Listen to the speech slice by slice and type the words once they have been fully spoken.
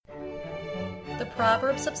The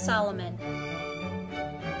Proverbs of Solomon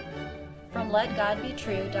from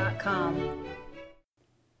LetGodBetrue.com.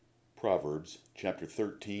 Proverbs chapter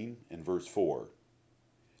 13 and verse 4.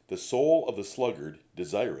 The soul of the sluggard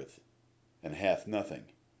desireth, and hath nothing,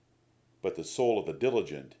 but the soul of the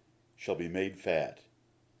diligent shall be made fat.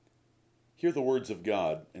 Hear the words of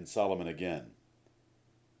God and Solomon again.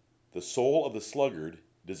 The soul of the sluggard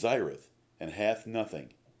desireth, and hath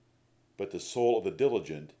nothing, but the soul of the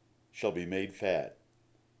diligent shall be made fat.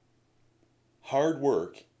 Hard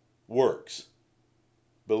work works.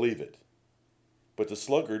 Believe it. But the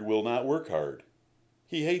sluggard will not work hard.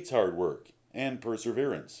 He hates hard work and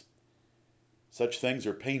perseverance. Such things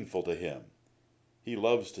are painful to him. He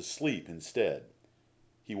loves to sleep instead.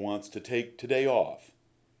 He wants to take today off.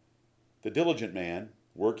 The diligent man,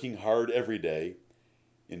 working hard every day,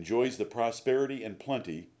 enjoys the prosperity and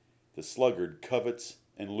plenty the sluggard covets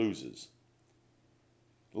and loses.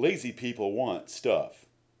 Lazy people want stuff.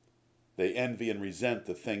 They envy and resent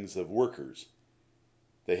the things of workers.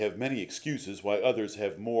 They have many excuses why others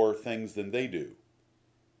have more things than they do.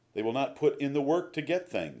 They will not put in the work to get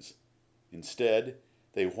things. Instead,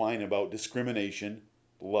 they whine about discrimination,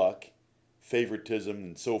 luck, favoritism,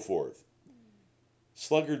 and so forth.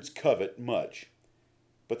 Sluggards covet much,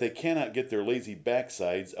 but they cannot get their lazy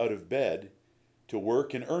backsides out of bed to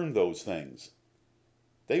work and earn those things.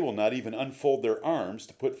 They will not even unfold their arms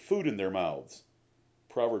to put food in their mouths.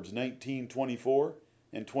 Proverbs 19:24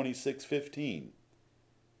 and 26:15.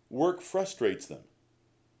 Work frustrates them,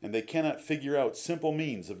 and they cannot figure out simple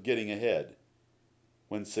means of getting ahead.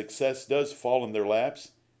 When success does fall in their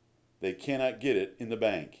laps, they cannot get it in the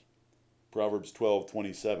bank. Proverbs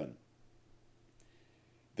 12:27.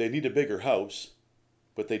 They need a bigger house,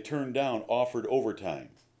 but they turn down offered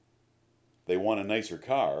overtime. They want a nicer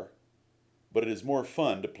car, but it is more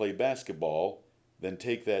fun to play basketball than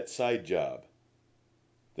take that side job.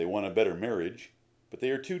 They want a better marriage, but they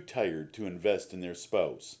are too tired to invest in their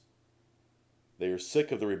spouse. They are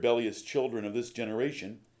sick of the rebellious children of this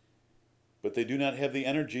generation, but they do not have the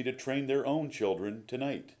energy to train their own children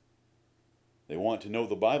tonight. They want to know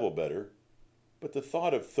the Bible better, but the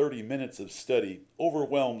thought of 30 minutes of study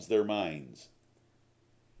overwhelms their minds.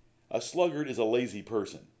 A sluggard is a lazy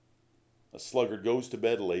person. A sluggard goes to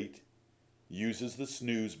bed late, uses the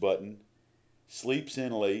snooze button, sleeps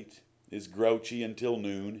in late, is grouchy until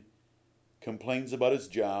noon, complains about his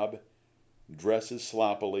job, dresses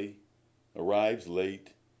sloppily, arrives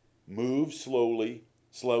late, moves slowly,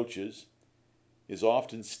 slouches, is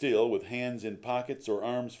often still with hands in pockets or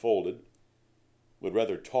arms folded, would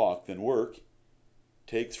rather talk than work,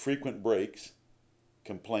 takes frequent breaks,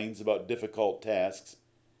 complains about difficult tasks,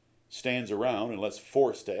 stands around unless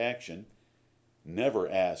forced to action, never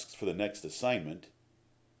asks for the next assignment,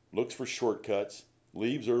 looks for shortcuts,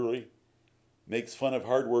 leaves early, makes fun of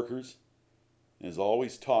hard workers, and is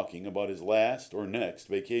always talking about his last or next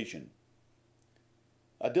vacation.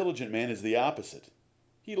 A diligent man is the opposite.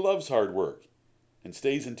 He loves hard work and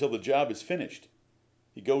stays until the job is finished.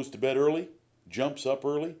 He goes to bed early, jumps up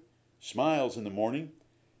early, smiles in the morning,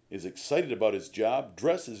 is excited about his job,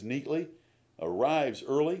 dresses neatly, arrives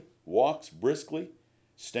early, walks briskly,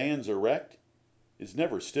 stands erect, is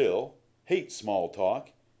never still, hates small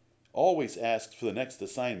talk, always asks for the next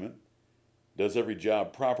assignment, does every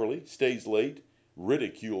job properly, stays late,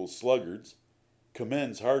 ridicules sluggards,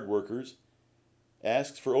 commends hard workers,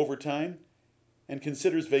 asks for overtime, and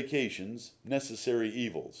considers vacations necessary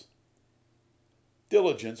evils.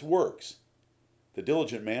 Diligence works. The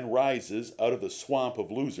diligent man rises out of the swamp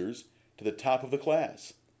of losers to the top of the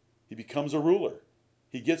class. He becomes a ruler.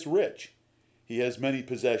 He gets rich. He has many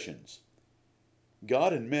possessions.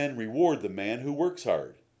 God and men reward the man who works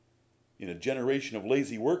hard. In a generation of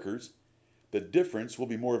lazy workers, the difference will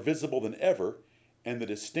be more visible than ever and the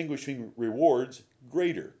distinguishing rewards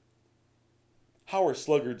greater. How are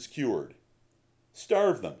sluggards cured?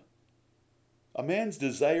 Starve them. A man's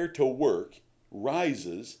desire to work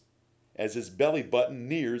rises as his belly button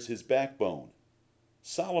nears his backbone.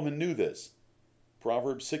 Solomon knew this.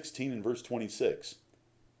 Proverbs 16 and verse 26.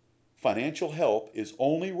 Financial help is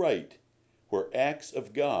only right where acts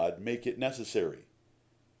of God make it necessary,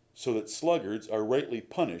 so that sluggards are rightly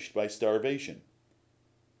punished by starvation.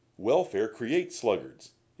 Welfare creates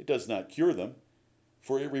sluggards. It does not cure them,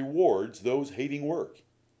 for it rewards those hating work.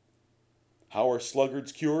 How are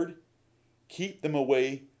sluggards cured? Keep them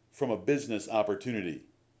away from a business opportunity,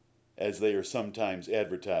 as they are sometimes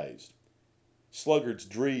advertised. Sluggards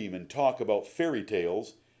dream and talk about fairy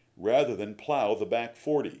tales rather than plow the back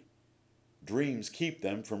 40. Dreams keep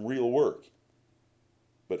them from real work.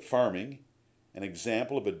 But farming, an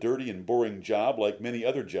example of a dirty and boring job like many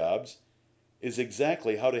other jobs, is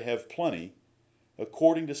exactly how to have plenty,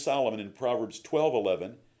 according to Solomon in Proverbs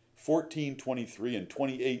 12:11, 14:23, and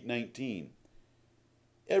 28:19.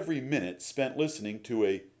 Every minute spent listening to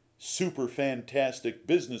a super fantastic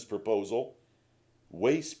business proposal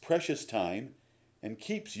wastes precious time and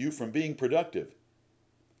keeps you from being productive.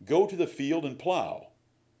 Go to the field and plow.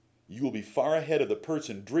 You will be far ahead of the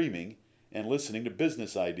person dreaming and listening to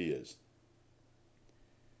business ideas.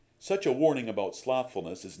 Such a warning about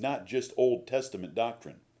slothfulness is not just Old Testament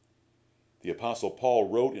doctrine. The Apostle Paul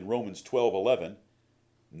wrote in Romans 12:11,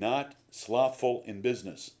 "Not slothful in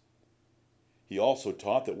business." He also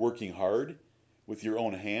taught that working hard, with your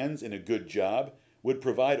own hands in a good job, would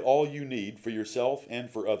provide all you need for yourself and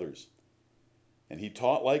for others. And he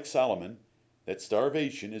taught, like Solomon, that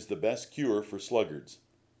starvation is the best cure for sluggards.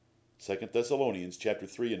 2 Thessalonians chapter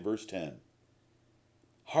 3 and verse 10.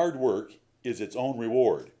 Hard work is its own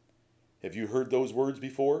reward. Have you heard those words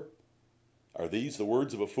before? Are these the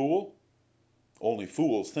words of a fool? Only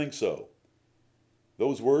fools think so.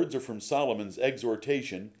 Those words are from Solomon's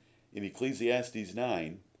exhortation in Ecclesiastes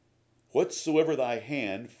 9, "Whatsoever thy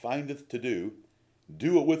hand findeth to do,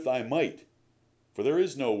 do it with thy might, for there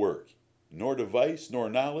is no work, nor device, nor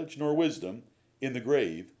knowledge, nor wisdom in the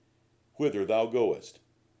grave, whither thou goest."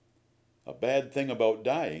 A bad thing about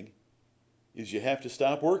dying is you have to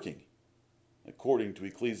stop working, according to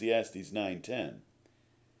Ecclesiastes 9:10.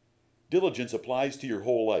 Diligence applies to your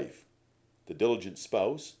whole life. The diligent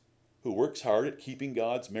spouse, who works hard at keeping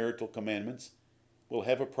God's marital commandments, will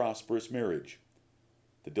have a prosperous marriage.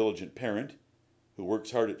 The diligent parent, who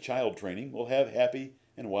works hard at child training, will have happy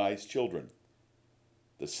and wise children.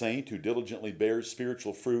 The saint who diligently bears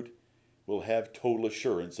spiritual fruit will have total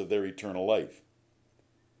assurance of their eternal life.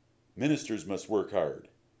 Ministers must work hard.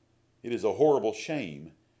 It is a horrible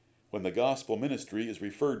shame when the gospel ministry is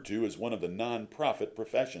referred to as one of the non-profit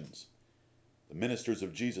professions. The ministers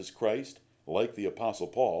of Jesus Christ, like the Apostle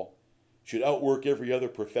Paul, should outwork every other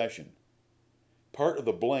profession. Part of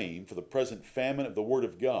the blame for the present famine of the Word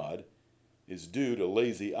of God is due to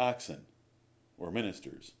lazy oxen, or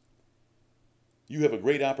ministers. You have a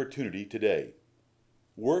great opportunity today.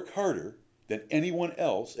 Work harder than anyone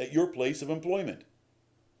else at your place of employment.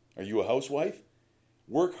 Are you a housewife?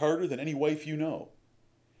 Work harder than any wife you know.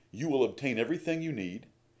 You will obtain everything you need.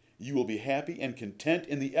 You will be happy and content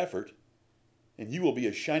in the effort, and you will be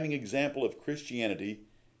a shining example of Christianity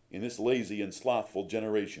in this lazy and slothful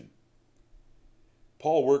generation.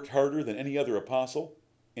 Paul worked harder than any other apostle,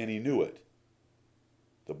 and he knew it.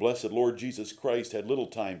 The blessed Lord Jesus Christ had little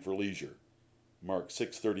time for leisure. Mark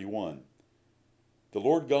 6:31. The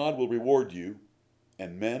Lord God will reward you,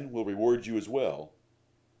 and men will reward you as well,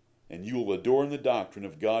 and you will adorn the doctrine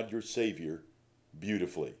of God your Savior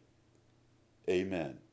beautifully. Amen.